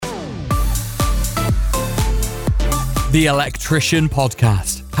The Electrician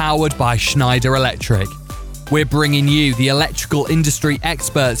Podcast, powered by Schneider Electric. We're bringing you the electrical industry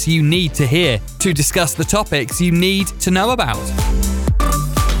experts you need to hear to discuss the topics you need to know about.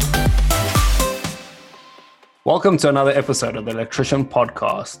 Welcome to another episode of the Electrician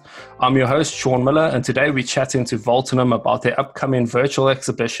Podcast. I'm your host, Sean Miller, and today we're chatting to Voltimum about their upcoming virtual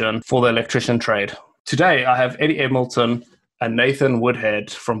exhibition for the electrician trade. Today, I have Eddie Hamilton and Nathan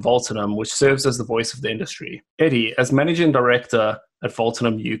Woodhead from Voltimum, which serves as the voice of the industry. Eddie, as Managing Director at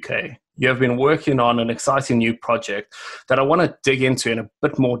Voltimum UK, you have been working on an exciting new project that I want to dig into in a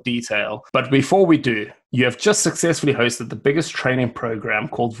bit more detail. But before we do, you have just successfully hosted the biggest training program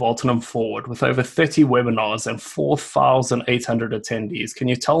called Voltimum Forward with over 30 webinars and 4,800 attendees. Can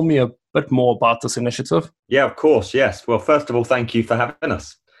you tell me a bit more about this initiative? Yeah, of course. Yes. Well, first of all, thank you for having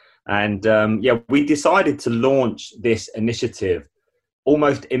us. And we decided to launch this initiative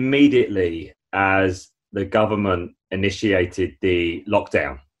almost immediately as the government initiated the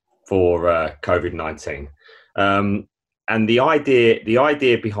lockdown for COVID-19. And the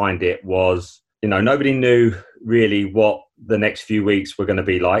idea behind it was, nobody knew really what the next few weeks were going to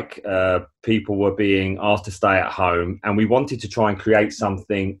be like. People were being asked to stay at home, and we wanted to try and create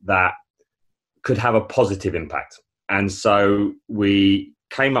something that could have a positive impact. And so we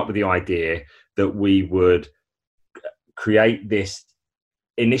came up with the idea that we would create this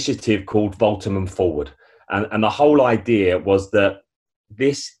initiative called Voltimum Forward. And the whole idea was that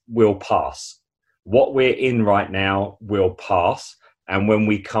this will pass. What we're in right now will pass. And when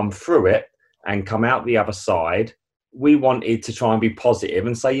we come through it and come out the other side, we wanted to try and be positive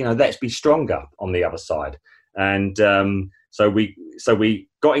and say, let's be stronger on the other side. And so we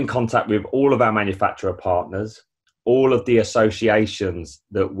got in contact with all of our manufacturer partners, all of the associations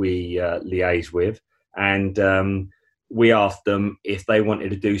that we liaise with, and we asked them if they wanted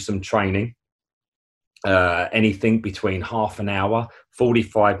to do some training, anything between half an hour,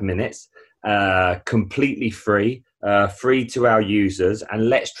 45 minutes, completely free to our users, and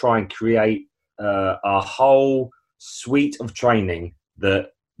let's try and create a whole suite of training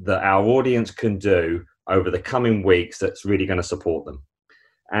that our audience can do over the coming weeks that's really going to support them.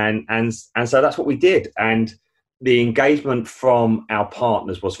 And so that's what we did. And the engagement from our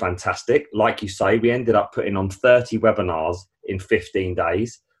partners was fantastic. Like you say, we ended up putting on 30 webinars in 15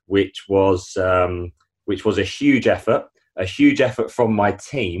 days, which was a huge effort from my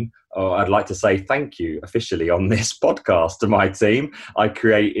team. I'd like to say thank you officially on this podcast to my team.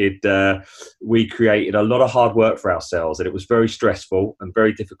 We created a lot of hard work for ourselves, and it was very stressful and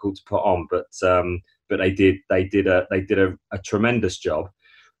very difficult to put on. But they did a tremendous job,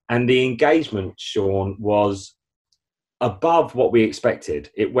 and the engagement, Sean, was above what we expected.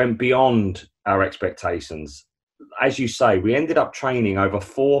 It went beyond our expectations. As you say, we ended up training over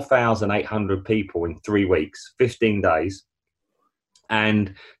 4,800 people in 3 weeks, 15 days.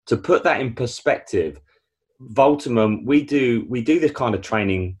 And to put that in perspective, Voltimum, we do this kind of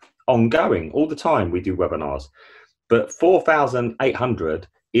training ongoing all the time. We do webinars, but 4,800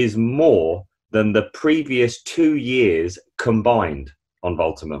 is more than the previous 2 years combined on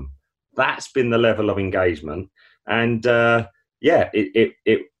Voltimum. That's been the level of engagement. And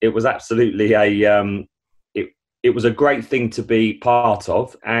it was absolutely it was a great thing to be part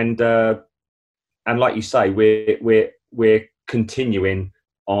of, and like you say, we're continuing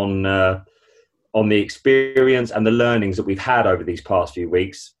on the experience and the learnings that we've had over these past few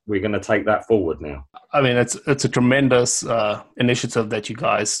weeks. We're going to take that forward now. I mean, it's a tremendous initiative that you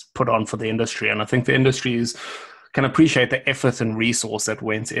guys put on for the industry, and I think the industry can appreciate the effort and resource that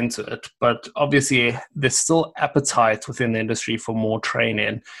went into it. But obviously, there's still appetite within the industry for more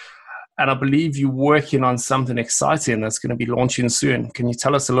training. And I believe you're working on something exciting that's going to be launching soon. Can you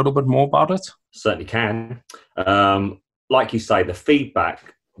tell us a little bit more about it? Certainly can. Like you say, the feedback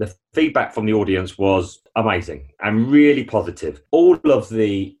from the audience was amazing and really positive. All of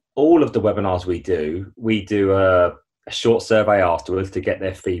the webinars we do a short survey afterwards to get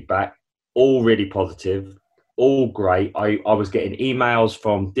their feedback. All really positive. All great. I was getting emails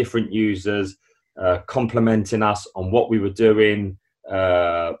from different users complimenting us on what we were doing,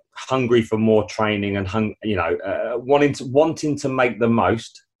 hungry for more training, and wanting to make the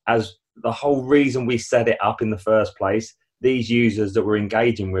most. As the whole reason we set it up in the first place, these users that were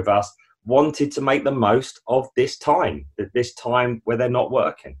engaging with us wanted to make the most of this time where they're not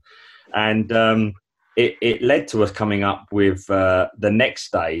working, and it led to us coming up with the next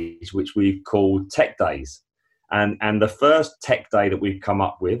stage, which we've called Tech Days. And the first tech day that we've come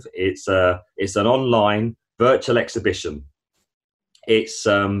up with, it's an online virtual exhibition.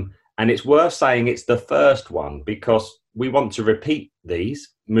 And it's worth saying it's the first one because we want to repeat these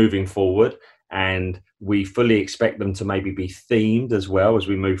moving forward and we fully expect them to maybe be themed as well as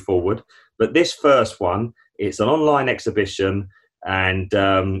we move forward. But this first one, it's an online exhibition, and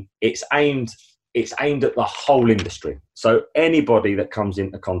it's aimed at the whole industry. So anybody that comes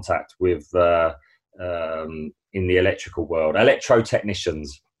into contact with in the electrical world, electrotechnicians,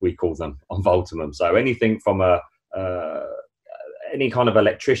 we call them on Voltimum. So anything from any kind of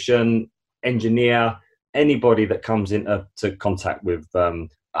electrician, engineer, anybody that comes into contact with a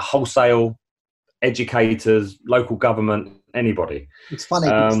wholesale, educators, local government, anybody. It's funny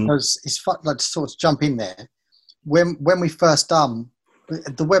because it's fun, like, to sort of jump in there. When we first the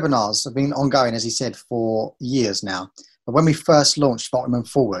webinars have been ongoing, as he said, for years now. But when we first launched Voltimum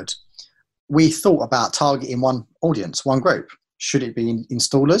Forward, we thought about targeting one audience, one group. Should it be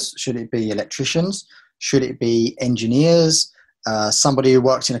installers? Should it be electricians? Should it be engineers? Somebody who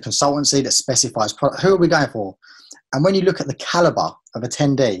works in a consultancy that specifies product? Who are we going for? And when you look at the caliber of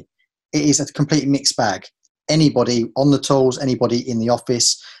attendee, it is a complete mixed bag. Anybody on the tools, anybody in the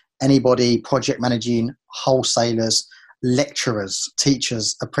office, anybody project managing, wholesalers, lecturers,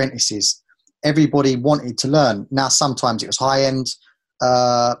 teachers, apprentices. Everybody wanted to learn. Now, sometimes it was high-end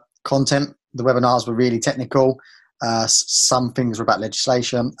content. The webinars were really technical. Some things were about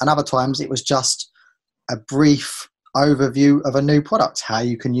legislation, and other times it was just a brief overview of a new product, how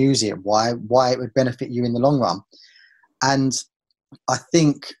you can use it, why it would benefit you in the long run. And I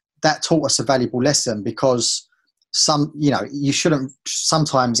think that taught us a valuable lesson, because you shouldn't,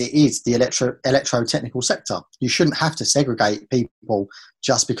 sometimes it is the electro-technical sector. You shouldn't have to segregate people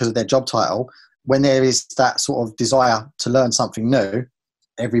just because of their job title. When there is that sort of desire to learn something new,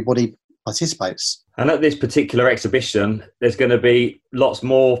 everybody participates. And at this particular exhibition, there's going to be lots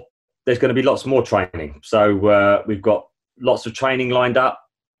more training. So we've got lots of training lined up,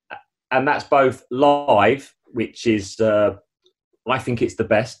 and that's both live, which is I think it's the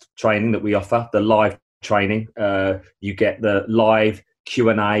best training that we offer, the live training. You get the live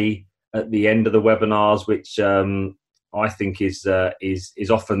Q&A at the end of the webinars, which I think is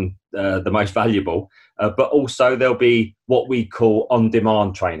often the most valuable. But also there'll be what we call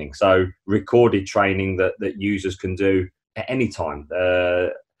on-demand training, so recorded training that users can do at any time.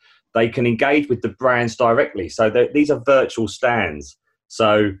 They can engage with the brands directly. So these are virtual stands.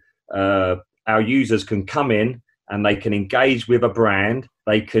 So our users can come in and they can engage with a brand.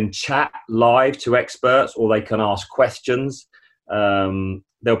 They can chat live to experts, or they can ask questions. There'll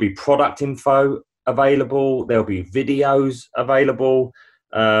be product info available. There'll be videos available.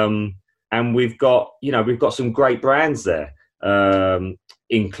 And we've got some great brands there,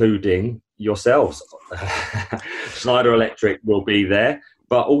 including yourselves. Schneider Electric will be there,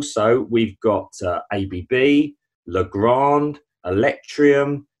 but also we've got ABB, Legrand,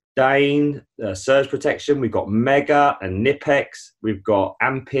 Electrium, Dane, Surge Protection. We've got Mega and Nipex. We've got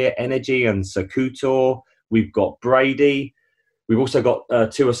Ampere Energy and Secutor. We've got Brady. We've also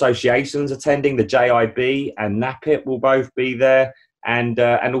got two associations attending. The JIB and NAPIT will both be there, and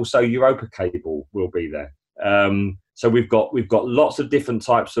also Europa Cable will be there. So we've got lots of different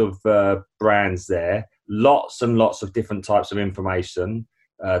types of brands there. Lots and lots of different types of information.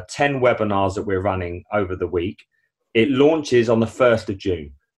 10 webinars that we're running over the week. It launches on the 1st of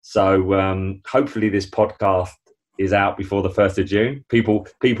June. So hopefully this podcast is out before the 1st of June.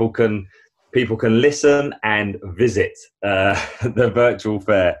 People can listen and visit the virtual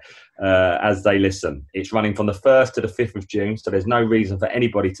fair as they listen. It's running from the 1st to the 5th of June, so there's no reason for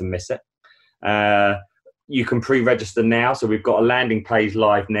anybody to miss it. You can pre-register now, so we've got a landing page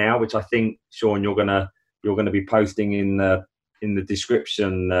live now, which I think, Sean, you're gonna be posting in the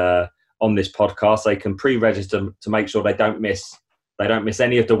description on this podcast. They can pre-register to make sure they don't miss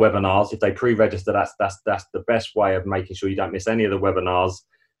any of the webinars. If they pre-register, that's the best way of making sure you don't miss any of the webinars,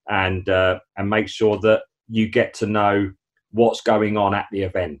 and make sure that you get to know what's going on at the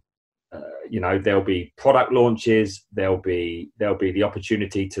event. There'll be product launches. There'll be the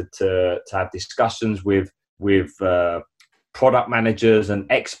opportunity to have discussions with product managers and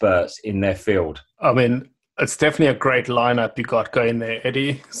experts in their field. I mean, it's definitely a great lineup you got going there,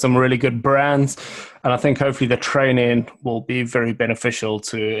 Eddie. Some really good brands. And I think hopefully the training will be very beneficial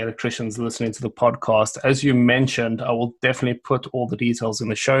to electricians listening to the podcast. As you mentioned, I will definitely put all the details in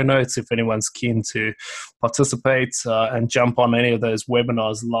the show notes if anyone's keen to participate and jump on any of those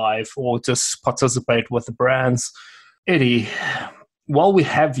webinars live, or just participate with the brands. Eddie, while we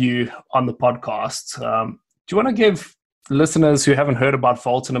have you on the podcast, do you want to give listeners who haven't heard about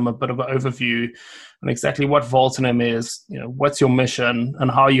Voltimum a bit of an overview on exactly what Voltimum is, what's your mission,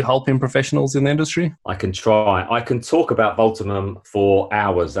 and how you helping professionals in the industry? I can try. I can talk about Voltimum for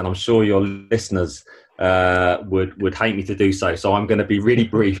hours, and I'm sure your listeners would hate me to do so. So I'm going to be really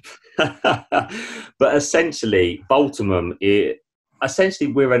brief. But essentially, Voltimum,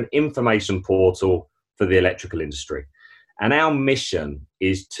 we're an information portal for the electrical industry. And our mission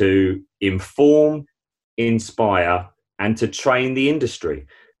is to inform, inspire, and to train the industry.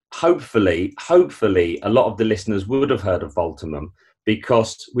 Hopefully, a lot of the listeners would have heard of Voltimum,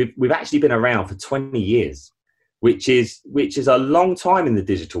 because we've actually been around for 20 years, which is a long time in the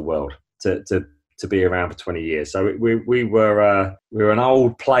digital world to be around for 20 years. So we were an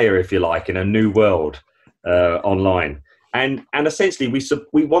old player, if you like, in a new world online. And essentially,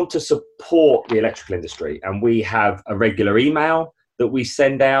 we want to support the electrical industry, and we have a regular email that we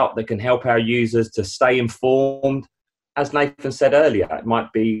send out that can help our users to stay informed. As Nathan said earlier, it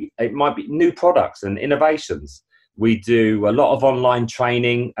might be new products and innovations. We do a lot of online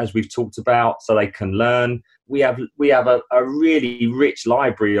training, as we've talked about, so they can learn. We have a really rich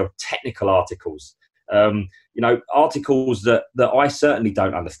library of technical articles. Articles that I certainly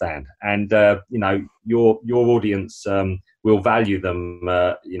don't understand, and your audience will value them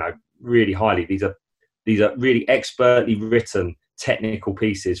really highly. These are really expertly written technical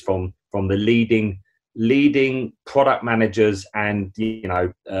pieces from the leading product managers and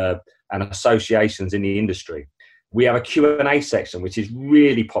and associations in the industry. We have a Q&A section which is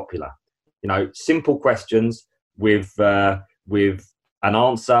really popular. Simple questions with an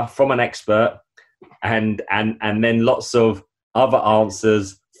answer from an expert, and then lots of other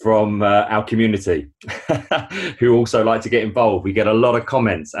answers from our community who also like to get involved. We get a lot of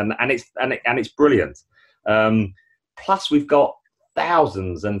comments, and it's brilliant. Plus, we've got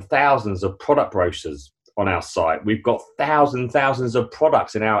thousands and thousands of product brochures on our site. We've got thousands of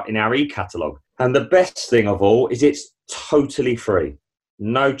products in our e-catalog. And the best thing of all is it's totally free,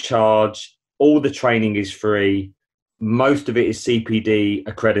 no charge. All the training is free. Most of it is CPD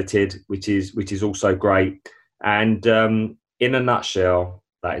accredited, which is also great. And in a nutshell,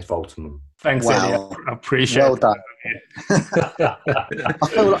 that is Voltimum. Thanks, Wow. Eddie. I appreciate Well done.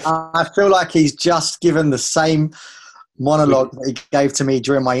 I feel like he's just given the same monologue that he gave to me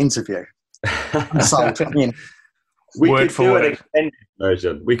during my interview. I'm sold. We Word could for do word. an extended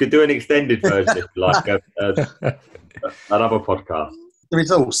version. We could do an extended version, if you like, another podcast. The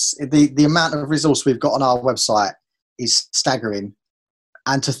resource, the amount of resource we've got on our website is staggering,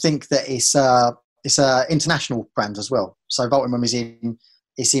 and to think that it's a international brand as well. So Voltimum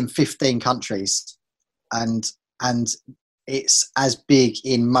is in 15 countries, and it's as big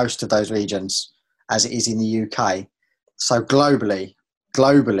in most of those regions as it is in the UK. So globally,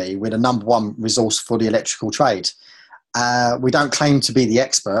 we're the number one resource for the electrical trade. We don't claim to be the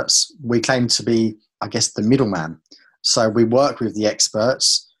experts. We claim to be, I guess, the middleman. So we work with the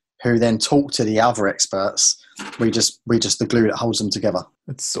experts who then talk to the other experts. We just the glue that holds them together.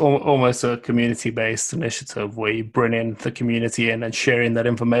 It's almost a community-based initiative where you bring in the community in and sharing that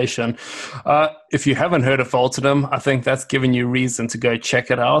information. If you haven't heard of Voltimum, I think that's given you reason to go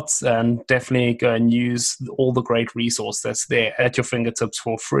check it out, and definitely go and use all the great resource that's there at your fingertips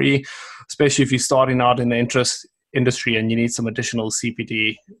for free, especially if you're starting out in the industry and you need some additional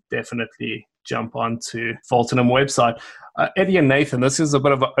CPD. Definitely jump onto Voltimum website. Eddie and Nathan, this is a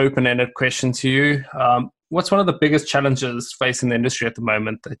bit of an open-ended question to you. What's one of the biggest challenges facing the industry at the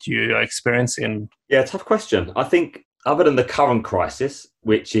moment that you are experiencing? Yeah, tough question. I think other than the current crisis,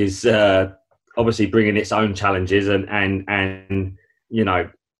 which is obviously bringing its own challenges and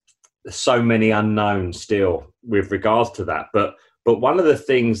so many unknowns still with regards to that. But one of the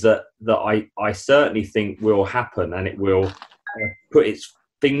things that I certainly think will happen, and it will put its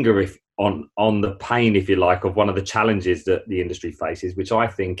finger on the pain, if you like, of one of the challenges that the industry faces, which I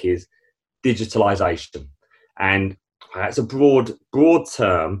think is digitalization. And it's a broad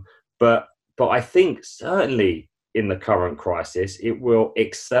term, but I think certainly in the current crisis, it will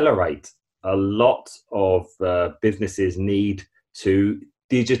accelerate a lot of businesses need to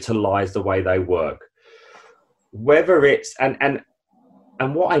digitalize the way they work. Whether it's, and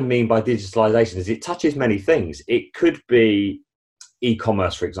what I mean by digitalization is it touches many things. It could be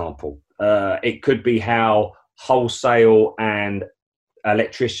e-commerce, for example. It could be how wholesale and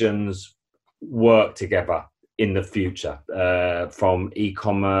electricians work together in the future, from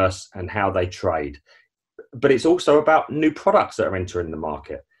e-commerce and how they trade. But it's also about new products that are entering the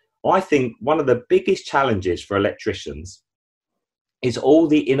market. I think one of the biggest challenges for electricians is all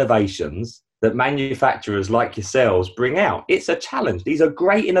the innovations that manufacturers like yourselves bring out. It's a challenge. These are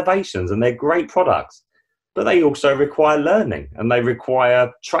great innovations and they're great products, but they also require learning and they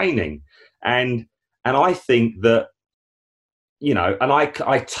require training. And I think that, and I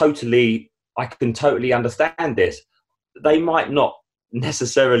can totally understand this. They might not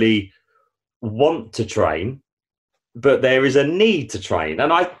necessarily want to train, but there is a need to train.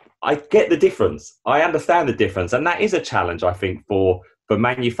 And I get the difference. I understand the difference. And that is a challenge, I think, for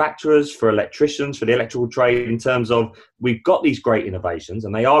manufacturers, for electricians, for the electrical trade, in terms of we've got these great innovations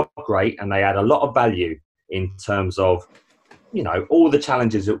and they are great and they add a lot of value in terms of, all the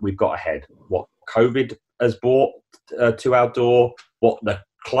challenges that we've got ahead, what COVID has brought to outdoor, what the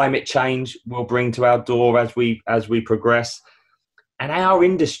climate change will bring to outdoor as we progress. And our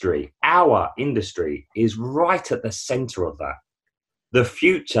industry is right at the center of that. The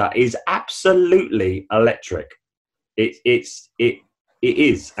future is absolutely electric. It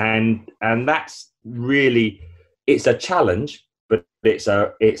is, and that's really, it's a challenge, but it's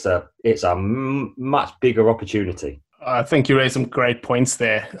a much bigger opportunity. I think you raised some great points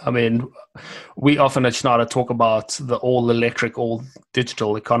there. I mean, we often at Schneider talk about the all electric, all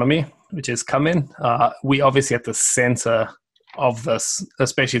digital economy, which is coming. We obviously at the center of this,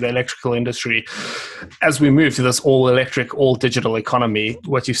 especially the electrical industry, as we move to this all electric, all digital economy.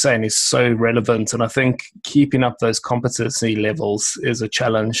 What you're saying is so relevant, and I think keeping up those competency levels is a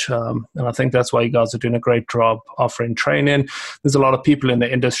challenge, and I think that's why you guys are doing a great job offering training. There's a lot of people in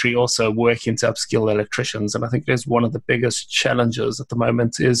the industry also working to upskill electricians, and I think there's one of the biggest challenges at the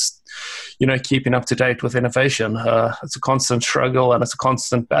moment is keeping up to date with innovation. It's a constant struggle and it's a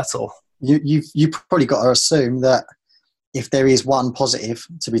constant battle. You've probably got to assume that if there is one positive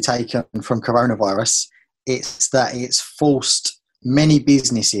to be taken from coronavirus, it's that it's forced many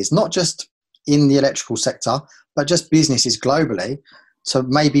businesses, not just in the electrical sector, but just businesses globally, to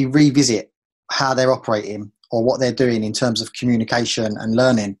maybe revisit how they're operating or what they're doing in terms of communication and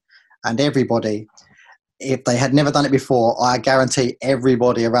learning. And everybody, if they had never done it before, I guarantee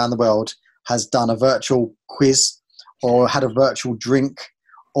everybody around the world has done a virtual quiz or had a virtual drink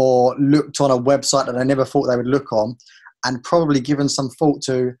or looked on a website that they never thought they would look on, and probably given some thought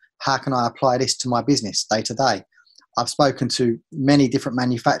to how can I apply this to my business day to day. I've spoken to many different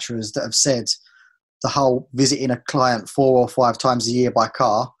manufacturers that have said the whole visiting a client 4 or 5 times a year by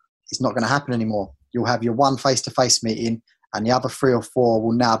car is not going to happen anymore. You'll have your one face-to-face meeting and the other 3 or 4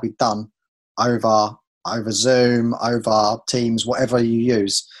 will now be done over Zoom, over Teams, whatever you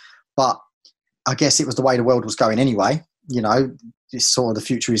use. But I guess it was the way the world was going anyway. This sort of the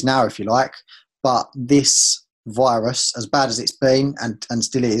future is now, if you like. But this virus, as bad as it's been and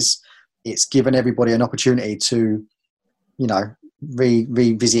still is, it's given everybody an opportunity to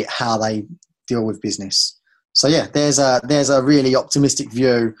revisit how they deal with business. So yeah, there's a really optimistic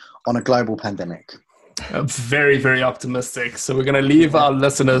view on a global pandemic. Very, very optimistic. So we're going to leave our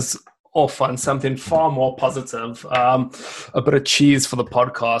listeners off on something far more positive, a bit of cheese for the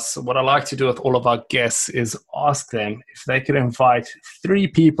podcast. What I like to do with all of our guests is ask them if they could invite 3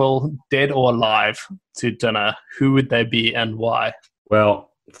 people, dead or alive, to dinner. Who would they be and why?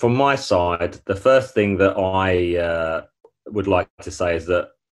 Well, from my side, the first thing that I would like to say is that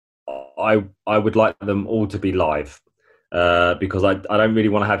I would like them all to be live, because I don't really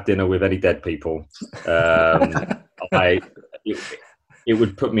want to have dinner with any dead people. It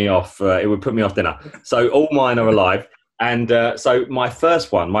would put me off. It would put me off dinner. So all mine are alive. And so my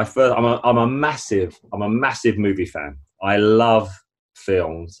first one, I'm a massive movie fan. I love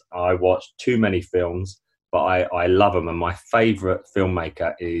films. I watch too many films, but I love them. And my favourite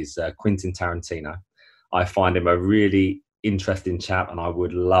filmmaker is Quentin Tarantino. I find him a really interesting chap, and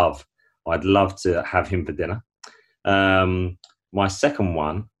I'd love to have him for dinner. My second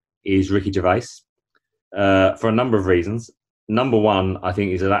one is Ricky Gervais, for a number of reasons. Number one, I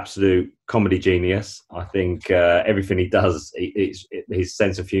think he's an absolute comedy genius. I think everything he does, his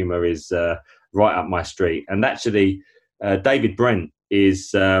sense of humour is right up my street. And actually, David Brent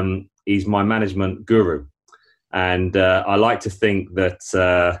is my management guru. And I like to think that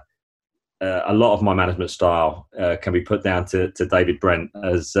a lot of my management style can be put down to David Brent,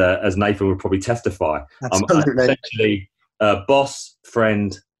 as Nathan would probably testify. Absolutely. I'm essentially a boss,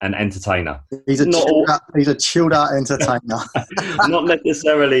 friend, and entertainer. He's a chilled out entertainer. Not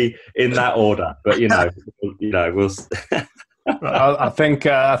necessarily in that order, but we'll. I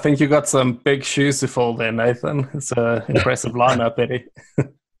think you got some big shoes to fill there, Nathan. It's an impressive lineup, Eddie.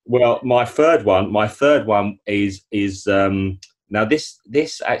 Well, my third one is now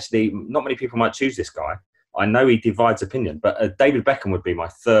this actually, not many people might choose this guy. I know he divides opinion, but David Beckham would be my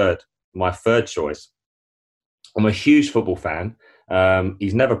third choice. I'm a huge football fan.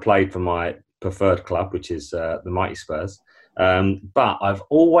 He's never played for my preferred club, which is the Mighty Spurs. But I've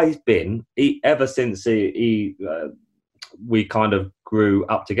always been, ever since we kind of grew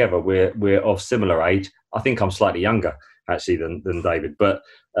up together. We're of similar age. I think I'm slightly younger actually than David. But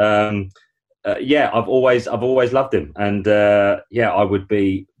I've always loved him, and I would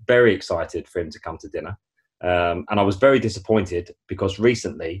be very excited for him to come to dinner. And I was very disappointed because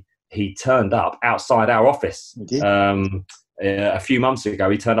recently he turned up outside our office. A few months ago,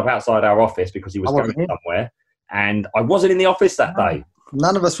 he turned up outside our office because he was going somewhere. And I wasn't in the office that day.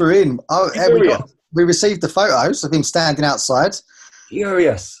 None of us were in. We received the photos of him standing outside.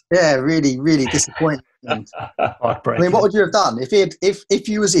 Furious. Yeah, really, really disappointing. I mean, what would you have done if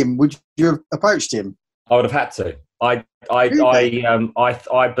you was him? Would you have approached him? I would have had to. I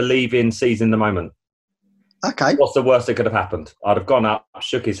believe in seizing the moment. Okay. What's the worst that could have happened? I'd have gone up,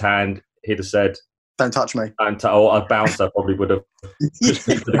 shook his hand. He'd have said, "Don't touch me." Or a bouncer probably would have pushed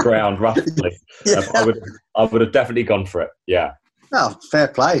me to the ground roughly. Yeah. I would have definitely gone for it. Yeah. Oh, fair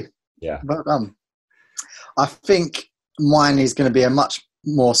play. Yeah. Well done. I think mine is going to be a much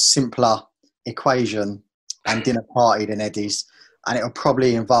more simpler equation and dinner party than Eddie's, and it'll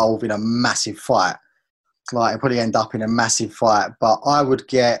probably involve in a massive fight. Like, it'll probably end up in a massive fight. But I would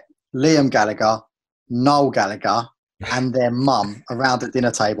get Liam Gallagher, Noel Gallagher, and their mum around the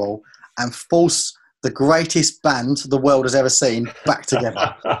dinner table and force the greatest band the world has ever seen back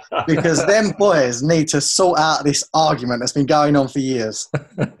together. Because them boys need to sort out this argument that's been going on for years.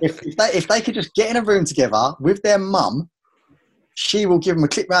 If they could just get in a room together with their mum, she will give them a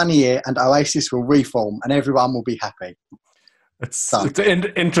clip round the ear and Oasis will reform and everyone will be happy. It's an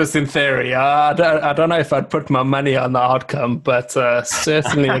interesting theory. I don't know if I'd put my money on the outcome, but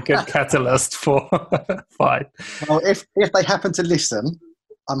certainly a good catalyst for fight. Well, if they happen to listen,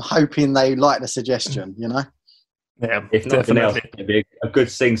 I'm hoping they like the suggestion, you know? Yeah, if nothing else, it'd be a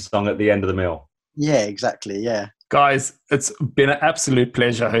good sing-song at the end of the meal. Yeah, exactly, yeah. Guys, it's been an absolute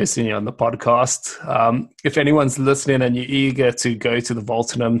pleasure hosting you on the podcast. If anyone's listening and you're eager to go to the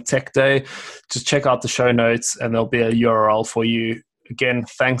Voltimum Tech Day, just check out the show notes and there'll be a URL for you. Again,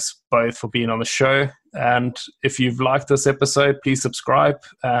 thanks both for being on the show. And if you've liked this episode, please subscribe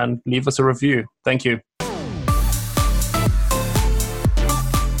and leave us a review. Thank you.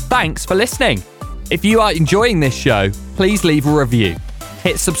 Thanks for listening. If you are enjoying this show, please leave a review.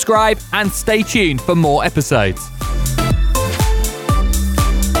 Hit subscribe and stay tuned for more episodes.